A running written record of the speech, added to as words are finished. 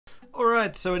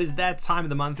Alright, so it is that time of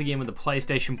the month again when the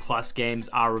PlayStation Plus games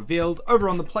are revealed. Over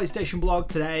on the PlayStation blog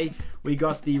today, we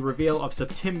got the reveal of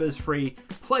September's free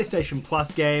PlayStation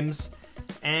Plus games.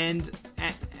 And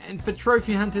for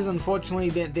trophy hunters, unfortunately,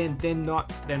 they're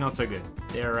not so good.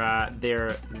 They're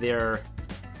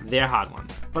hard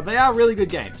ones, but they are really good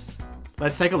games.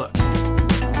 Let's take a look.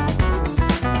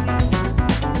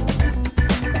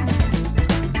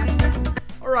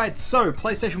 Alright, so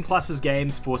PlayStation Plus's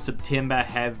games for September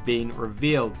have been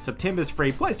revealed. September's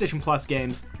free PlayStation Plus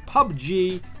games,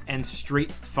 PubG and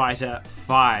Street Fighter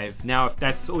V. Now, if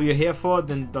that's all you're here for,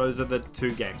 then those are the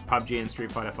two games, PubG and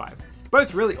Street Fighter V.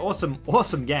 Both really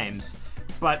awesome games,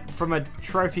 but from a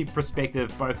trophy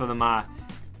perspective, both of them are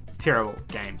terrible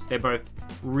games. They're both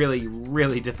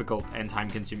really difficult and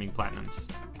time-consuming platinums.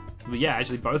 Well, yeah,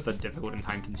 actually both are difficult and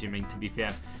time-consuming, to be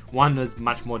fair. One is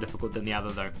much more difficult than the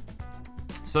other, though.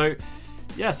 So,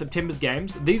 yeah, September's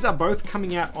games. These are both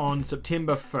coming out on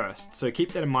September 1st, so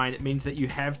keep that in mind. It means that you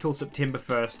have till September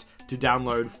 1st to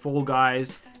download Fall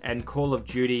Guys and Call of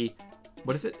Duty.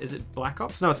 What is it? Is it Black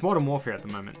Ops? No, it's Modern Warfare at the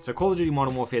moment. So Call of Duty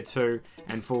Modern Warfare 2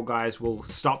 and Fall Guys will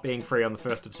stop being free on the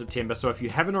 1st of September. So if you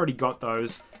haven't already got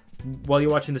those, while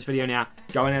you're watching this video now,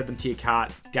 go and add them to your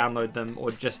cart, download them,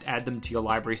 or just add them to your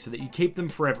library so that you keep them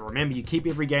forever. Remember, you keep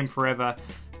every game forever,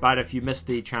 but if you miss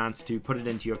the chance to put it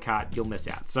into your cart, you'll miss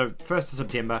out. So 1st of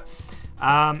September.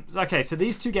 Okay, so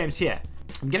these two games here,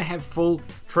 I'm going to have full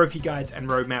trophy guides and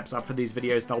roadmaps up for these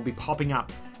videos. They'll be popping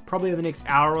up probably in the next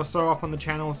hour or so up on the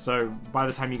channel, so by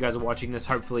the time you guys are watching this,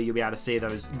 hopefully you'll be able to see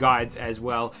those guides as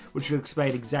well, which will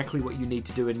explain exactly what you need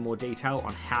to do in more detail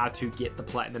on how to get the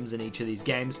platinums in each of these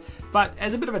games. But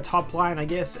as a bit of a top line, I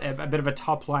guess, a bit of a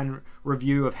top line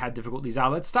review of how difficult these are,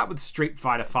 let's start with Street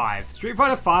Fighter V. Street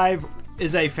Fighter V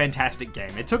is a fantastic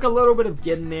game. It took a little bit of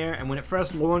getting there, and when it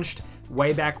first launched,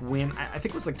 way back when, I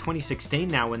think it was like 2016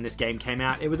 now when this game came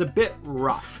out, it was a bit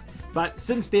rough. But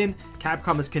since then,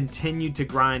 Capcom has continued to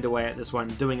grind away at this one,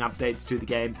 doing updates to the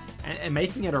game, and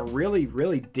making it a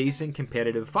really decent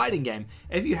competitive fighting game.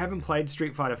 If you haven't played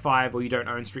Street Fighter V, or you don't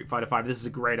own Street Fighter V, this is a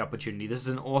great opportunity. This is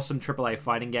an awesome AAA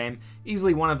fighting game,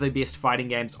 easily one of the best fighting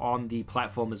games on the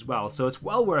platform as well, so it's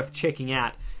well worth checking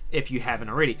out if you haven't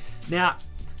already. Now,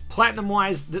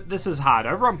 platinum-wise, this is hard.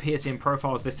 Over on PSN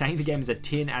profiles, they're saying the game is a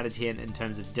 10 out of 10 in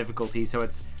terms of difficulty, so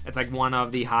it's like one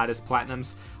of the hardest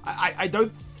platinums. I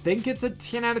don't think it's a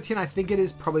 10 out of 10. I think it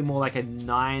is probably more like a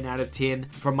 9 out of 10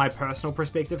 from my personal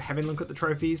perspective, having a look at the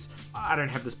trophies. I don't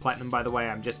have this platinum, by the way.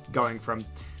 I'm just going from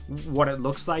what it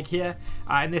looks like here,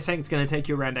 and they're saying it's going to take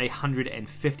you around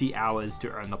 150 hours to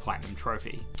earn the platinum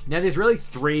trophy. Now, there's really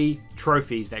three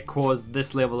trophies that cause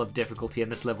this level of difficulty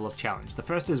and this level of challenge. The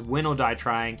first is Win or Die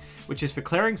Trying, which is for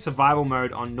clearing survival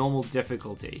mode on normal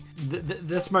difficulty.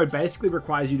 This mode basically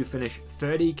requires you to finish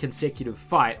 30 consecutive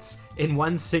fights in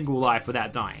one single life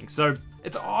without dying. So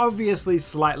it's obviously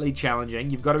slightly challenging.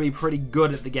 You've got to be pretty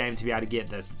good at the game to be able to get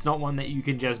this. It's not one that you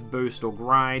can just boost or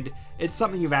grind. It's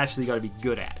something you've actually got to be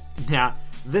good at. Now,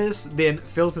 this then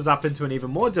filters up into an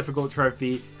even more difficult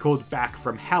trophy called Back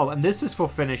from Hell, and this is for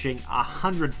finishing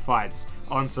 100 fights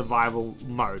on survival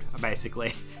mode,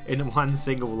 basically, in one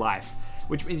single life.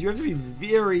 Which means you have to be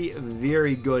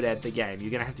very good at the game.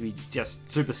 You're gonna have to be just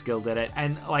super skilled at it.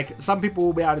 And like, some people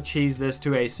will be able to cheese this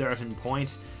to a certain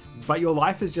point, but your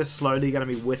life is just slowly going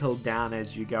to be whittled down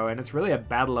as you go, and it's really a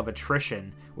battle of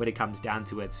attrition when it comes down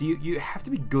to it. So you have to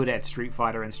be good at Street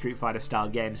Fighter and Street Fighter style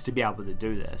games to be able to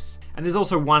do this. And there's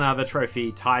also one other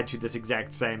trophy tied to this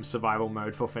exact same survival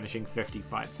mode for finishing 50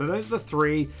 fights. So those are the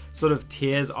three sort of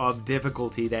tiers of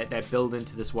difficulty that build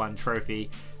into this one trophy.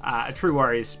 A True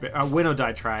Warrior's Spirit, Win or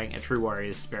Die Trying, A True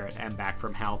Warrior's Spirit, and Back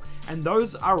from Hell. And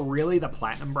those are really the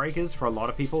platinum breakers for a lot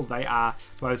of people. They are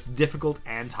both difficult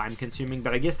and time consuming,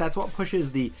 but I guess that's what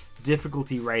pushes the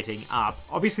difficulty rating up.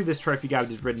 Obviously, this trophy guide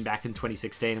was written back in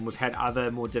 2016, and we've had other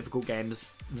more difficult games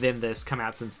than this come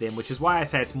out since then, which is why I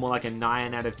say it's more like a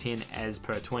 9 out of 10 as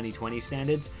per 2020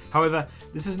 standards. However,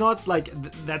 this is not like,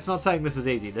 that's not saying this is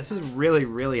easy. This is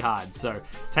really hard, so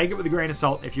take it with a grain of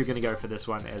salt if you're going to go for this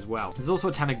one as well. There's also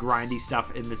a ton of grindy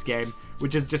stuff in this game,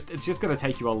 which is it's just going to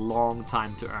take you a long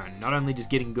time to earn. Not only just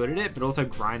getting good at it, but also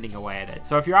grinding away at it.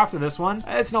 So if you're after this one,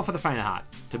 it's not for the faint of heart,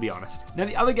 to be honest. Now,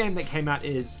 the other game that came out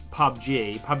is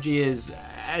PubG. PubG is,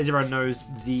 as everyone knows,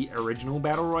 the original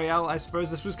Battle Royale, I suppose.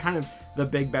 This was kind of the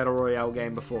big Battle Royale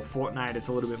game before Fortnite. It's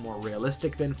a little bit more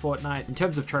realistic than Fortnite. In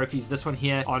terms of trophies, this one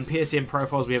here, on PSN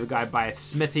profiles, we have a guy by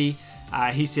Smithy.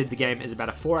 He said the game is about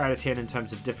a 4 out of 10 in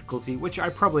terms of difficulty, which I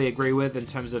probably agree with in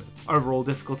terms of overall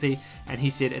difficulty, and he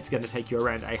said it's going to take you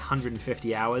around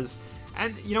 150 hours.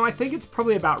 And, you know, I think it's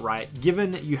probably about right,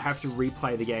 given that you have to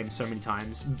replay the game so many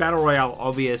times. Battle Royale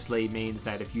obviously means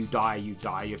that if you die, you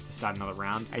die. You have to start another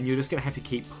round. And you're just going to have to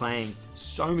keep playing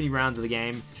so many rounds of the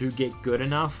game to get good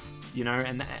enough, you know,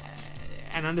 and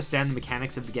understand the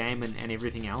mechanics of the game and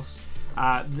everything else.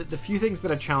 The few things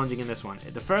that are challenging in this one.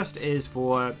 The first is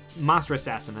for Master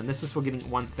Assassin, and this is for getting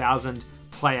 1,000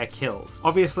 player kills.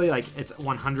 Obviously, like, it's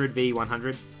 100 v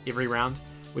 100 every round,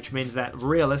 which means that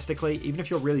realistically, even if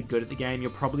you're really good at the game,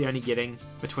 you're probably only getting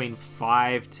between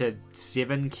 5 to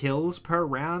 7 kills per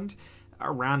round.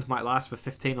 A round might last for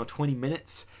 15 or 20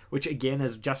 minutes, which again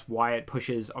is just why it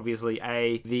pushes, obviously,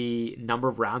 the number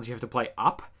of rounds you have to play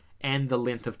up and the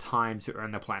length of time to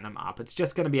earn the platinum up. It's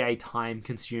just going to be a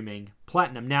time-consuming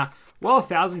platinum. Now, while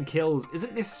 1,000 kills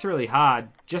isn't necessarily hard,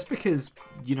 just because,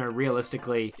 you know,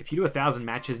 realistically, if you do 1,000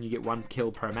 matches and you get 1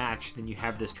 kill per match, then you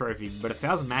have this trophy. But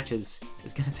 1,000 matches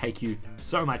is going to take you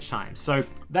so much time. So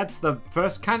that's the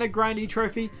first kind of grindy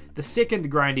trophy. The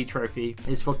second grindy trophy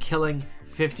is for killing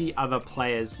 50 other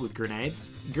players with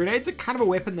grenades. Grenades are kind of a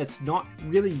weapon that's not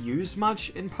really used much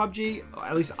in PUBG.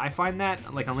 At least I find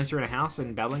that, like, unless you're in a house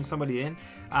and battling somebody in.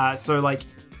 So, like,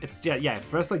 it's, yeah,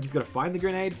 first, like, you've got to find the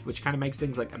grenade, which kind of makes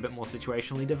things, like, a bit more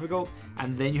situationally difficult.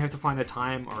 And then you have to find a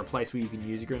time or a place where you can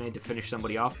use a grenade to finish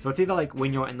somebody off. So it's either, like,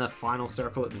 when you're in the final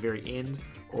circle at the very end,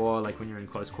 or like when you're in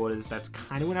close quarters. That's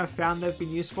kind of when I've found they've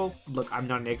been useful. Look, I'm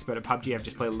not an expert at PUBG, I've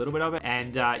just played a little bit of it.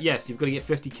 And yes, you've got to get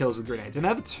 50 kills with grenades. And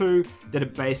they're the two that are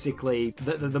basically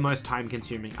the most time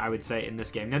consuming, I would say, in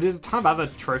this game. Now, there's a ton of other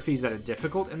trophies that are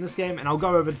difficult in this game, and I'll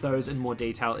go over those in more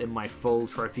detail in my full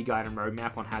trophy guide and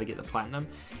roadmap on how to get the platinum.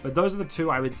 But those are the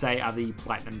two I would say are the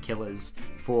platinum killers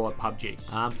for PUBG.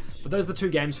 But those are the 2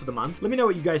 games for the month. Let me know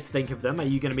what you guys think of them. Are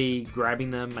you going to be grabbing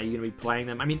them? Are you going to be playing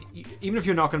them? I mean, even if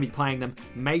you're not going to be playing them,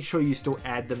 make sure you still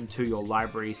add them to your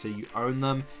library so you own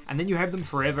them, and then you have them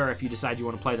forever if you decide you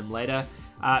want to play them later.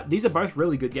 These are both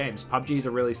really good games. PUBG is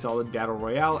a really solid battle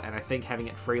royale, and I think having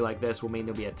it free like this will mean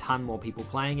there'll be a ton more people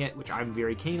playing it, which I'm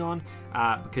very keen on,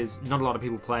 because not a lot of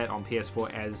people play it on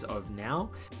PS4 as of now.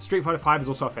 Street Fighter V is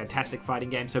also a fantastic fighting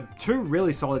game, so 2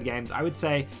 really solid games. I would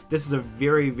say this is a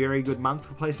very, very good month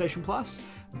for PlayStation Plus.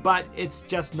 But it's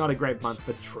just not a great month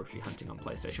for trophy hunting on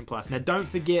PlayStation Plus. Now, don't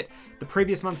forget, the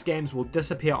previous month's games will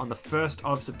disappear on the 1st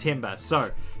of September. So,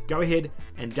 go ahead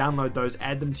and download those,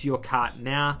 add them to your cart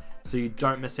now, so you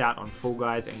don't miss out on Fall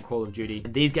Guys and Call of Duty.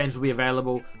 And these games will be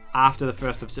available after the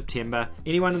 1st of September.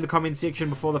 Anyone in the comment section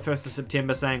before the 1st of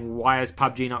September saying, why is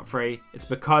PUBG not free? It's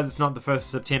because it's not the 1st of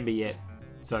September yet.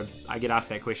 So, I get asked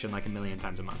that question like a million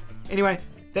times a month. Anyway,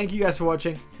 thank you guys for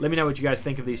watching. Let me know what you guys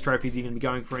think of these trophies. Are you going to be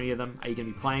going for any of them? Are you going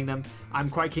to be playing them? I'm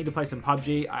quite keen to play some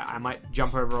PUBG. I might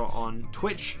jump over on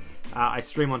Twitch. I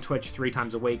stream on Twitch 3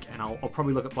 times a week, and I'll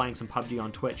probably look at playing some PUBG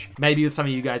on Twitch. Maybe with some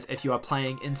of you guys if you are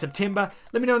playing in September.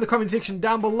 Let me know in the comment section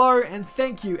down below, and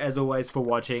thank you as always for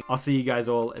watching. I'll see you guys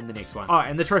all in the next one. Oh,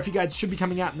 and the trophy guides should be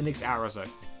coming out in the next hour or so.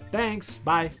 Thanks.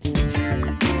 Bye.